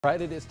Right,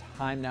 it is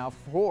time now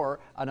for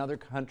another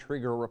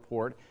Country Girl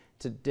Report.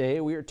 Today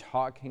we are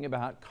talking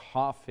about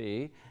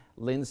coffee.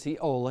 Lindsay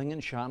Oling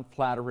and Sean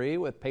Flattery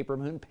with Paper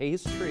Moon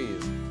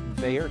Pastries.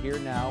 They are here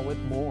now with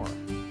more.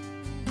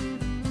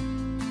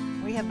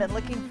 We have been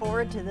looking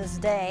forward to this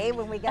day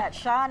when we got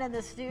Sean in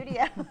the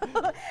studio.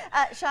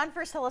 Sean,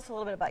 first tell us a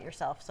little bit about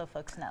yourself so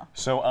folks know.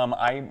 So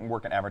I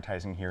work in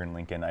advertising here in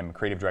Lincoln. I'm a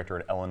creative director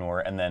at Eleanor,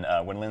 and then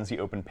when Lindsay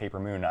opened Paper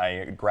Moon,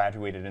 I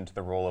graduated into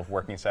the role of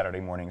working Saturday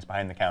mornings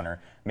behind the counter,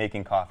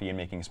 making coffee and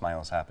making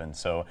smiles happen.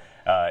 So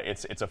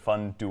it's a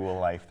fun dual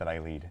life that I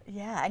lead.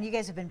 Yeah, and you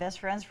guys have been best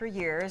friends for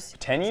years.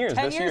 10 years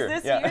this year.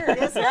 Is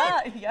it?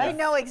 Yeah. You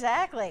know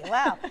exactly.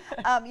 Wow.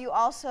 You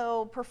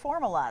also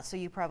perform a lot, so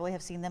you probably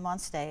have seen them on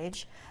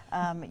stage.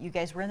 You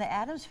guys were in the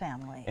Addams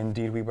Family.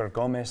 Indeed, we were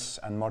Gomez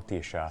and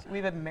Morticia.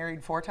 We've been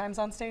married 4 times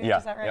on stage, yeah,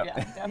 is that right?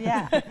 Yeah.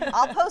 Yeah.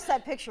 I'll post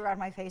that picture on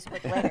my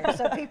Facebook later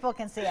so people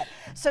can see it.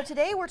 So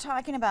today we're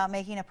talking about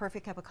making a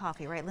perfect cup of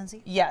coffee, right,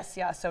 Lindsay? Yes,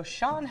 yeah. So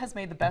Sean has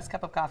made the best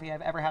cup of coffee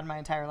I've ever had in my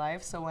entire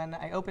life. So when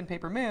I opened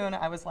Paper Moon,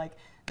 I was like,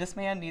 this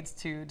man needs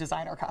to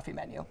design our coffee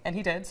menu. And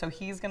he did. So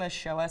he's going to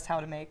show us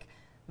how to make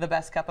the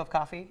best cup of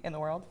coffee in the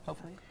world,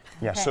 hopefully.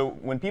 Yeah, Okay. so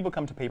when people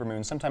come to Paper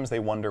Moon, sometimes they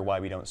wonder why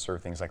we don't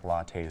serve things like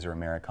lattes or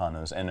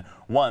Americanos. And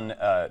one,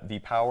 the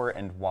power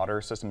and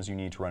water systems you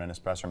need to run an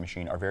espresso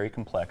machine are very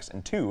complex.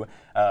 And two,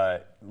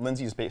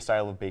 Lindsay's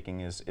style of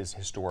baking is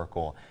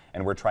historical,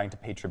 and we're trying to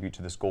pay tribute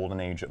to this golden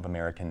age of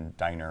American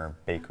diner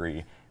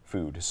bakery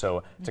food.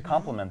 So to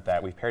complement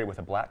that, we've paired it with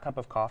a black cup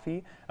of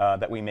coffee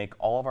that we make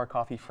all of our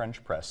coffee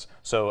French press.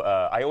 So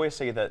I always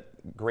say that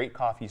great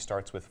coffee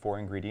starts with 4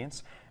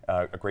 ingredients,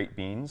 great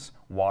beans,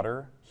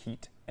 water,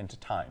 heat, and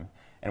time.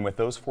 And with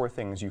those 4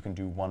 things, you can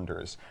do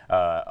wonders.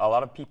 A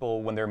lot of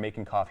people, when they're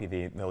making coffee,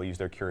 they'll use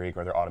their Keurig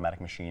or their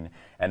automatic machine,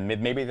 and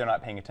maybe they're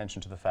not paying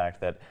attention to the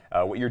fact that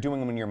what you're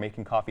doing when you're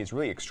making coffee is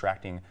really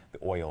extracting the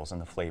oils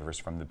and the flavors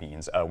from the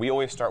beans. We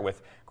always start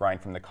with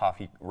grind from the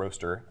coffee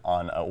roaster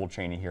on Old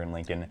Cheney here in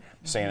Lincoln.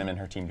 Sam and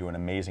her team do an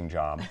amazing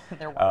job.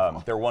 They're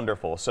wonderful. They're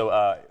wonderful.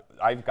 So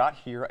I've got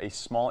here a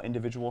small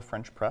individual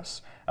French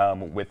press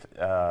with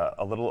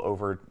a little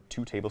over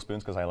 2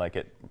 tablespoons, because I like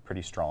it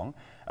pretty strong,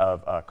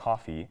 of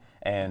coffee.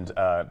 And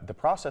the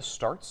process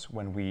starts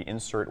when we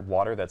insert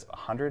water that's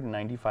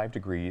 195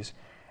 degrees,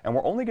 and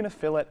we're only going to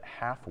fill it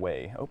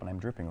halfway. Oh, and I'm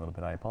dripping a little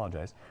bit, I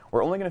apologize.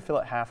 We're only going to fill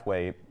it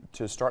halfway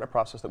to start a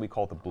process that we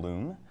call the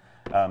bloom.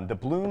 The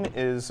bloom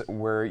is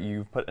where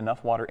you've put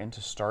enough water in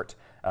to start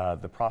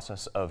the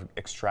process of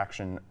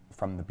extraction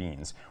from the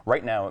beans.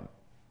 Right now,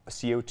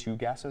 CO2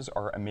 gases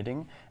are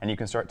emitting, and you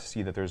can start to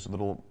see that there's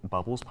little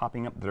bubbles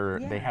popping up that are,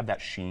 they have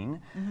that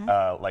sheen,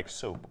 like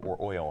soap or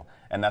oil,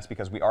 and that's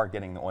because we are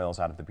getting the oils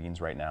out of the beans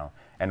right now.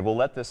 And we'll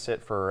let this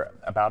sit for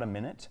about a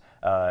minute,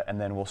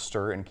 and then we'll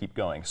stir and keep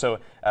going. So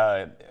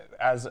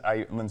as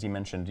Lindsay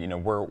mentioned, you know,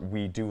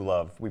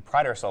 we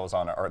pride ourselves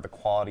on the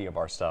quality of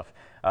our stuff.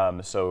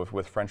 So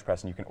with French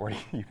press, and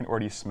you can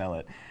already smell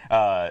it.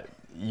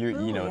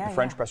 The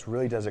French press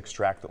really does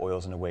extract the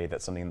oils in a way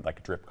that something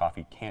like drip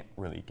coffee can't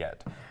really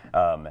get.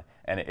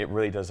 And it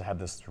really does have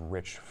this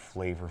rich,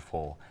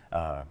 flavorful,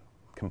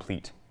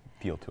 complete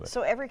feel to it.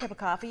 So every cup of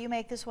coffee you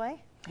make this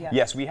way? Yeah.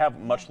 Yes, we have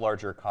much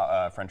larger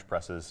French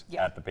presses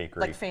at the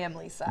bakery. Like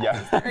family size. Yeah,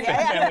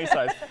 family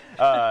size.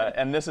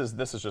 And this is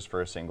just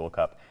for a single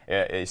cup.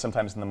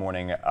 Sometimes in the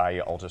morning,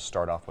 I'll just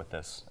start off with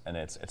this, and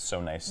it's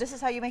so nice. This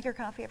is how you make your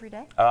coffee every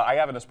day? I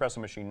have an espresso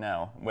machine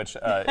now, which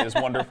is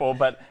wonderful.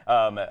 But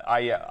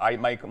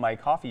my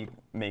coffee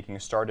making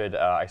started.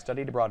 I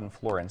studied abroad in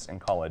Florence in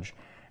college,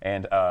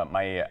 and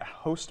my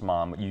host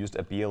mom used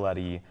a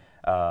Bialetti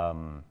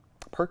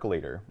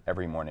percolator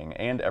every morning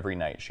and every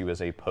night. She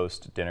was a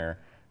post-dinner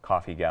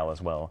coffee gal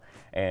as well,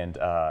 and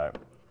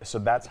so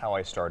that's how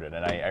I started.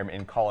 And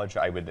in college,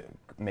 I would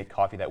make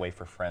coffee that way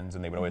for friends,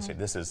 and they would always say,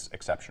 "This is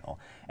exceptional."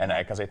 And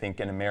because I think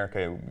in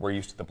America we're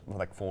used to the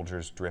like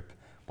Folgers drip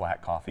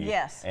black coffee.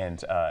 Yes.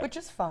 And which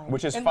is fine.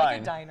 Which is in fine.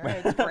 Like a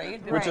diner, it's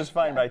great. Which is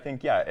fine, but I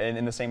think and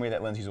in the same way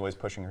that Lindsay's always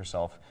pushing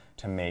herself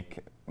to make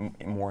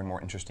more and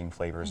more interesting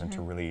flavors and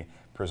to really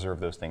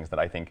preserve those things that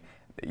I think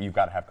you've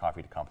got to have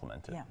coffee to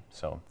complement it. Yeah.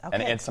 So, okay.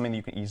 And it's something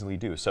you can easily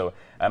do. So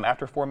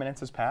after 4 minutes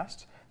has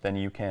passed, then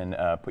you can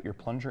put your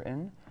plunger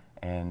in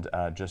and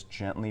just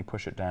gently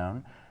push it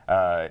down.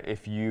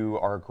 If you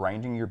are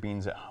grinding your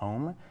beans at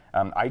home,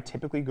 I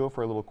typically go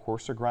for a little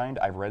coarser grind.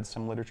 I've read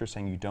some literature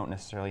saying you don't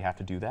necessarily have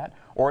to do that.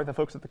 Or the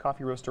folks at the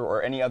coffee roaster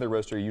or any other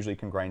roaster usually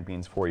can grind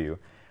beans for you.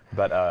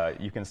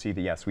 But you can see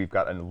that, yes, we've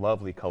got a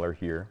lovely color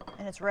here.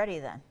 And it's ready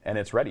then? And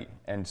it's ready.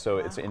 And so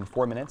it's in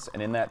 4 minutes.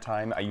 And in that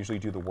time, I usually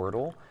do the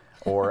Wordle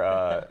or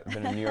the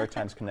New York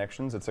Times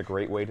Connections. It's a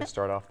great way to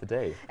start off the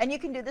day. And you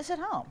can do this at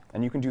home?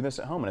 And you can do this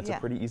at home, and it's a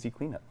pretty easy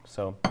cleanup.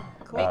 So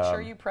cool. Make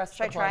sure you press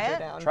the plunger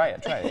down. Try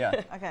it,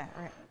 yeah. Okay,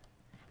 all right.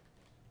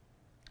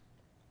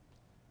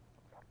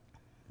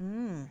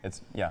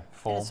 It's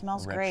full. And it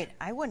smells rich. great.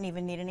 I wouldn't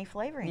even need any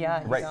flavoring.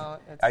 Yeah, in Right.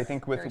 this. I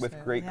think with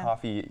smooth. great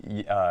coffee,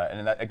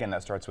 and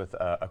that starts with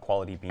a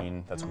quality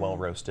bean that's well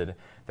roasted.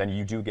 Then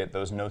you do get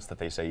those notes that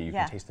they say. You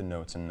can taste the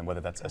notes, and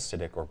whether that's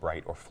acidic or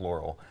bright or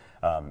floral,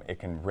 it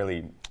can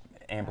really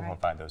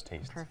amplify those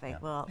tastes. Perfect. Yeah.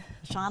 Well,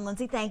 Sean,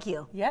 Lindsay, thank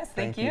you. Yes,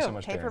 thank you. so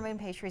much, Darren. Paper Moon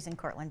Pastries in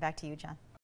Cortland. Back to you, John.